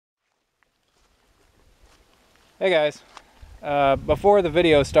Hey guys, before the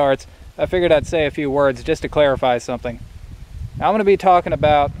video starts, I figured I'd say a few words just to clarify something. Now, I'm going to be talking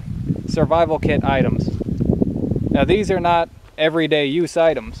about survival kit items. Now these are not everyday use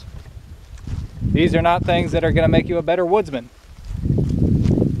items. These are not things that are going to make you a better woodsman.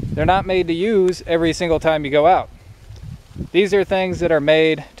 They're not made to use every single time you go out. These are things that are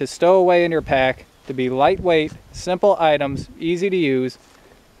made to stow away in your pack, to be lightweight, simple items, easy to use,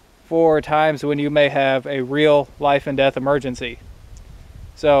 for times when you may have a real life and death emergency.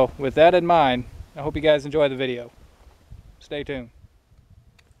 So with that in mind, I hope you guys enjoy the video. Stay tuned.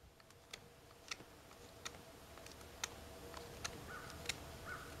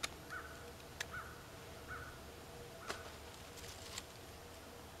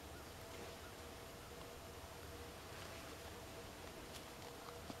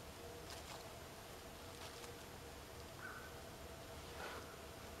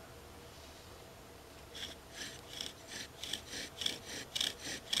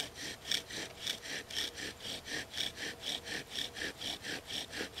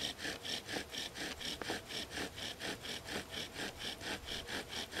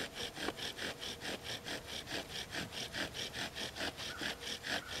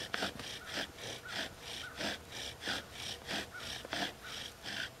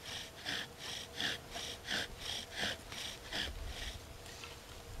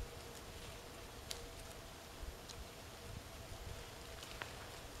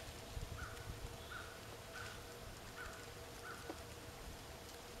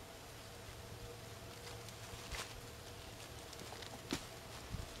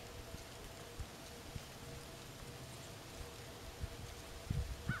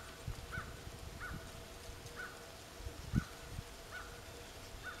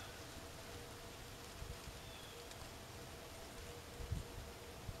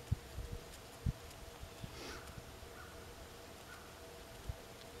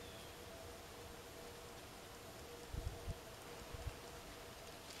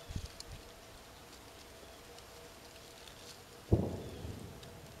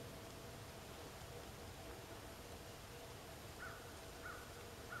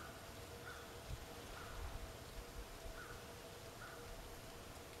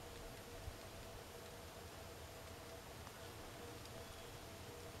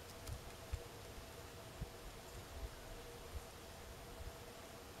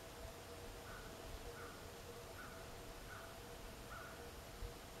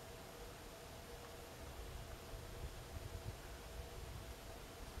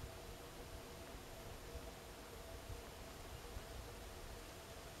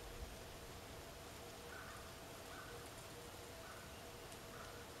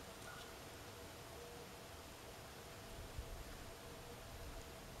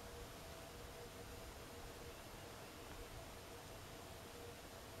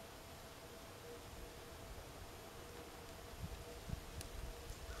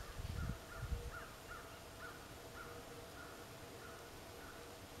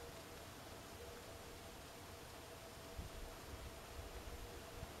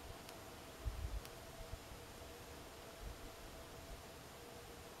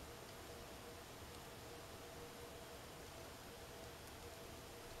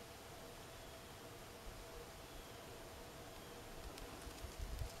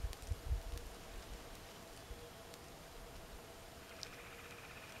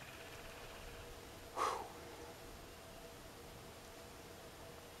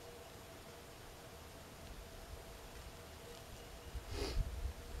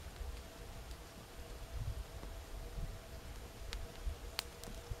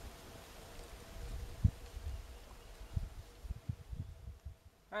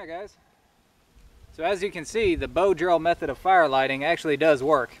 Alright guys, so as you can see, the bow drill method of fire lighting actually does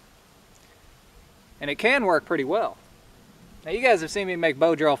work. And it can work pretty well. Now you guys have seen me make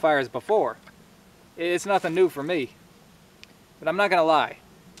bow drill fires before. It's nothing new for me. But I'm not gonna lie,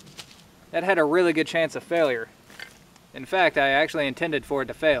 that had a really good chance of failure. In fact, I actually intended for it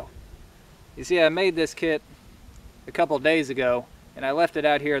to fail. You see, I made this kit a couple days ago and I left it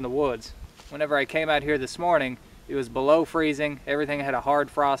out here in the woods. Whenever I came out here this morning, it was below freezing, everything had a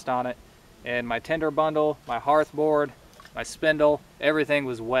hard frost on it, and my tinder bundle, my hearth board, my spindle, everything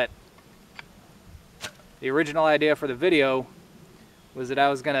was wet. The original idea for the video was that I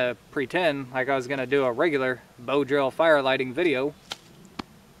was going to pretend like I was going to do a regular bow drill fire lighting video,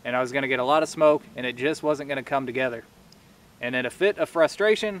 and I was going to get a lot of smoke, and it just wasn't going to come together. And in a fit of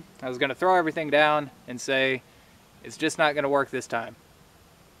frustration, I was going to throw everything down and say, it's just not going to work this time.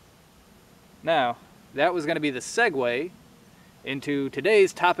 Now, that was going to be the segue into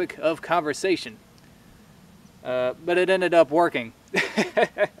today's topic of conversation. but it ended up working.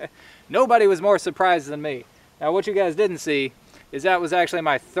 Nobody was more surprised than me. Now what you guys didn't see is that was actually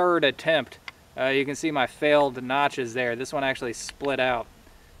my third attempt. You can see my failed notches there. This one actually split out.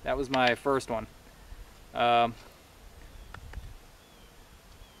 That was my first one.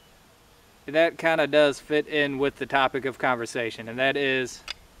 That kind of does fit in with the topic of conversation, and that is,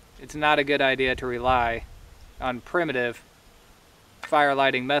 it's not a good idea to rely on primitive fire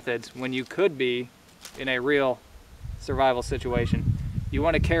lighting methods when you could be in a real survival situation. You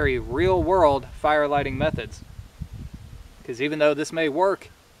want to carry real world fire lighting methods, because even though this may work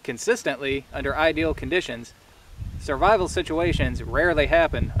consistently under ideal conditions, survival situations rarely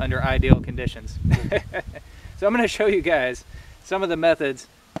happen under ideal conditions. So I'm going to show you guys some of the methods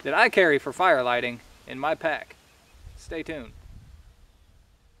that I carry for fire lighting in my pack. Stay tuned.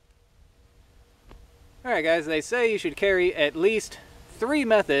 Alright guys, they say you should carry at least 3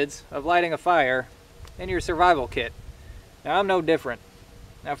 methods of lighting a fire in your survival kit. Now I'm no different.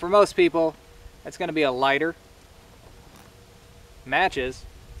 Now for most people, that's going to be a lighter, matches,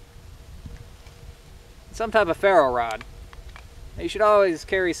 some type of ferro rod. Now, you should always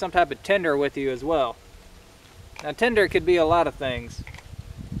carry some type of tinder with you as well. Now tinder could be a lot of things.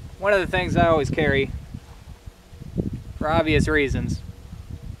 One of the things I always carry, for obvious reasons,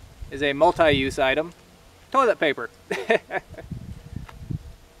 is a multi-use item, toilet paper.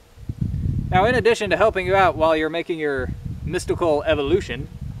 Now in addition to helping you out while you're making your mystical evolution,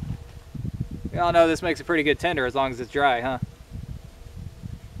 we all know this makes a pretty good tinder as long as it's dry, huh?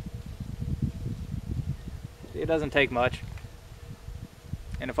 It doesn't take much.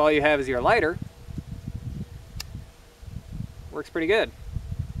 And if all you have is your lighter, works pretty good.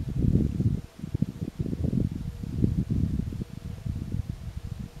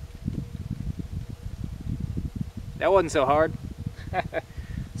 That wasn't so hard.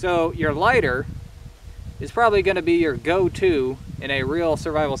 So your lighter is probably going to be your go-to in a real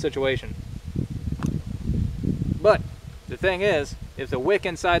survival situation. But the thing is, if the wick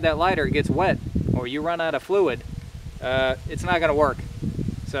inside that lighter gets wet or you run out of fluid, it's not going to work.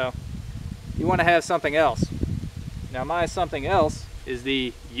 So you want to have something else. Now my something else is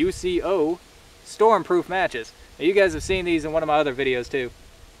the UCO storm-proof matches. Now, you guys have seen these in one of my other videos too.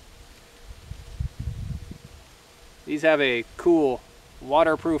 These have a cool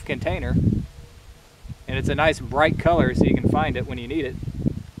waterproof container, and it's a nice bright color so you can find it when you need it.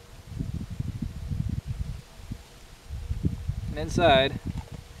 And inside,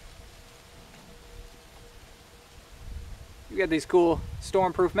 you got these cool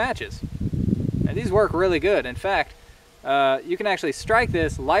storm-proof matches. Now these work really good. In fact, you can actually strike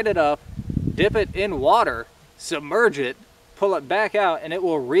this, light it up, dip it in water, submerge it, pull it back out, and it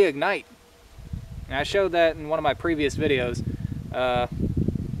will reignite. And I showed that in one of my previous videos.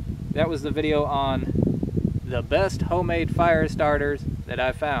 That was the video on the best homemade fire starters that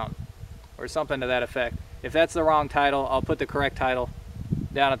I found, or something to that effect. If that's the wrong title, I'll put the correct title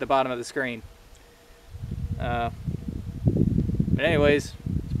down at the bottom of the screen. But anyways,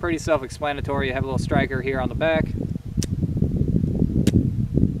 it's pretty self-explanatory. You have a little striker here on the back.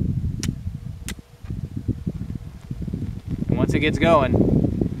 And once it gets going,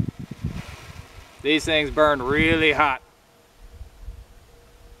 these things burn really hot.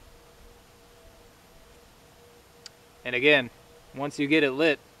 And again, once you get it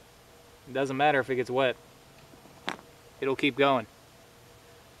lit, it doesn't matter if it gets wet. It'll keep going.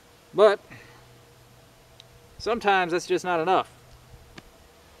 But sometimes that's just not enough.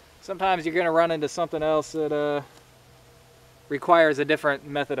 Sometimes you're going to run into something else that requires a different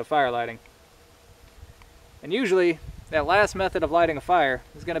method of fire lighting. And usually, that last method of lighting a fire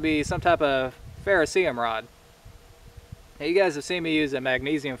is going to be some type of ferrocerium rod. Now, you guys have seen me use a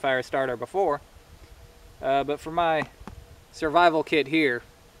magnesium fire starter before, but for my survival kit here,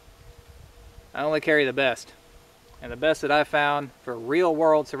 I only carry the best. And the best that I found for real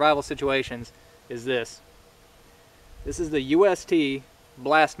world survival situations is this. This is the UST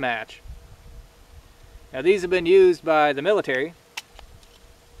blast match. Now these have been used by the military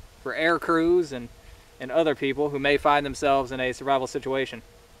for air crews and other people who may find themselves in a survival situation.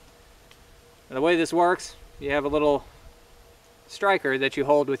 And the way this works, you have a little striker that you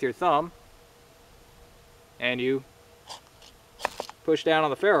hold with your thumb, and you push down on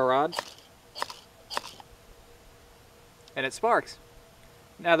the ferro rod, and it sparks.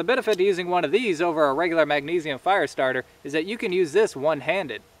 Now the benefit to using one of these over a regular magnesium fire starter is that you can use this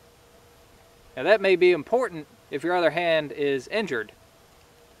one-handed. Now that may be important if your other hand is injured.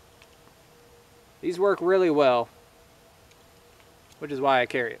 These work really well, which is why I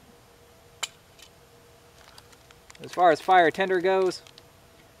carry it. As far as fire tinder goes,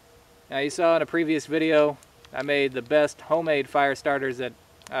 now you saw in a previous video I made the best homemade fire starters that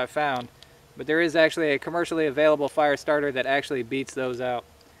I've found. But there is actually a commercially available fire starter that actually beats those out.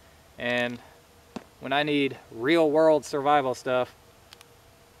 And when I need real world survival stuff,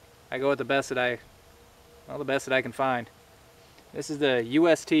 I go with the best that I can find. This is the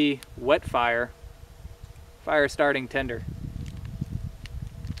UST Wet Fire starting tinder.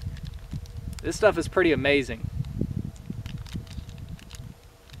 This stuff is pretty amazing.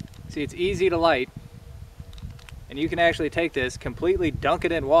 See, it's easy to light, and you can actually take this, completely dunk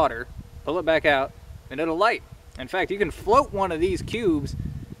it in water, pull it back out, and it'll light. In fact, you can float one of these cubes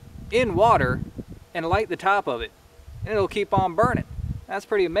in water and light the top of it, and it'll keep on burning. That's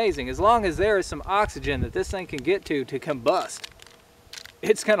pretty amazing. As long as there is some oxygen that this thing can get to combust,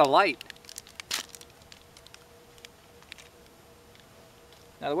 it's gonna light.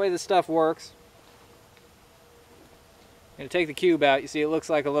 Now the way this stuff works, I'm gonna take the cube out. You see it looks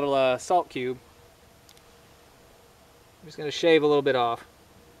like a little salt cube. I'm just gonna shave a little bit off.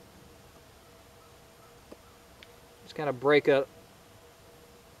 Just kind of break up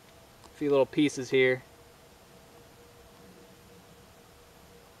a few little pieces here.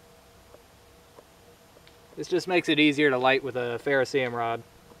 This just makes it easier to light with a ferrocerium rod.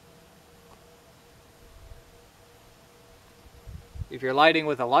 If you're lighting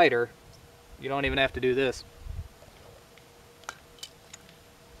with a lighter, you don't even have to do this.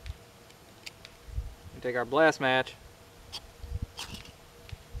 We take our blast match.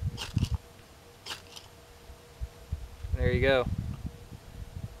 There you go.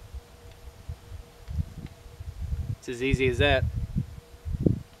 It's as easy as that.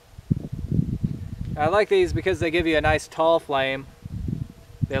 I like these because they give you a nice tall flame.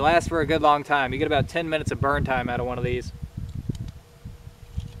 They last for a good long time. You get about 10 minutes of burn time out of one of these.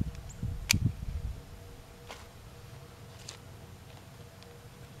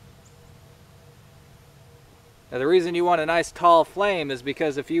 Now the reason you want a nice tall flame is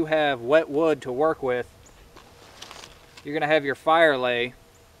because if you have wet wood to work with, you're going to have your fire lay,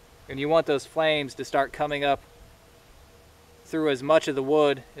 and you want those flames to start coming up through as much of the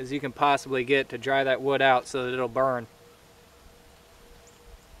wood as you can possibly get to dry that wood out so that it'll burn.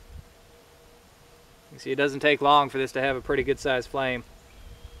 You see, it doesn't take long for this to have a pretty good sized flame.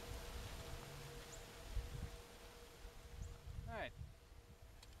 Alright,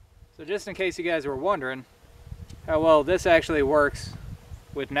 so just in case you guys were wondering how well this actually works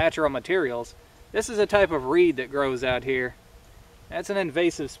with natural materials, this is a type of reed that grows out here. That's an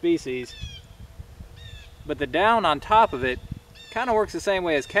invasive species, but the down on top of it kind of works the same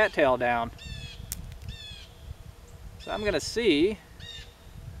way as cattail down. So I'm going to see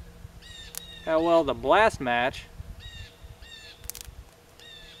how well the blast match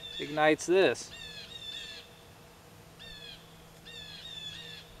ignites this.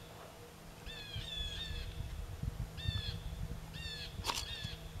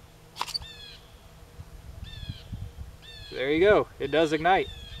 There you go, it does ignite.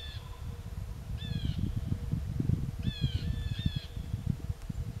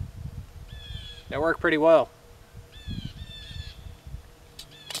 That worked pretty well.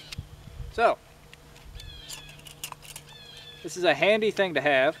 So, this is a handy thing to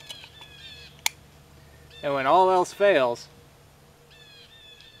have, and when all else fails,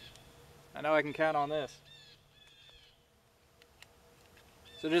 I know I can count on this.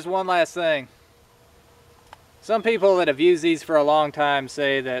 So just one last thing. Some people that have used these for a long time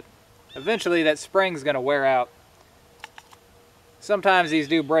say that eventually that spring's going to wear out. Sometimes these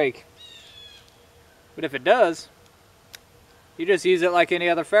do break. But if it does, you just use it like any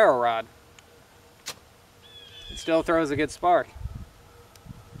other ferro rod. It still throws a good spark.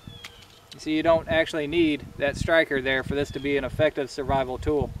 You see, you don't actually need that striker there for this to be an effective survival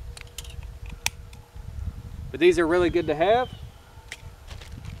tool. But these are really good to have.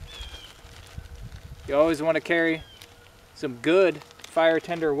 You always want to carry some good fire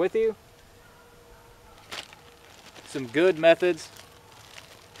tinder with you. Some good methods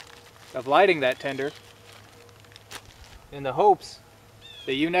of lighting that tinder in the hopes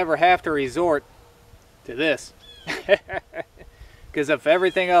that you never have to resort to this. Because if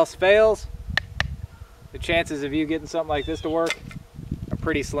everything else fails, the chances of you getting something like this to work are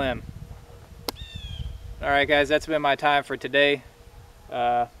pretty slim. Alright guys, that's been my time for today.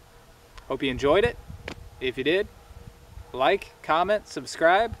 Hope you enjoyed it. If you did, like, comment,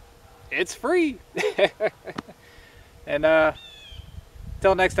 subscribe. It's free. And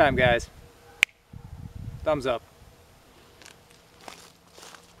till next time guys, thumbs up.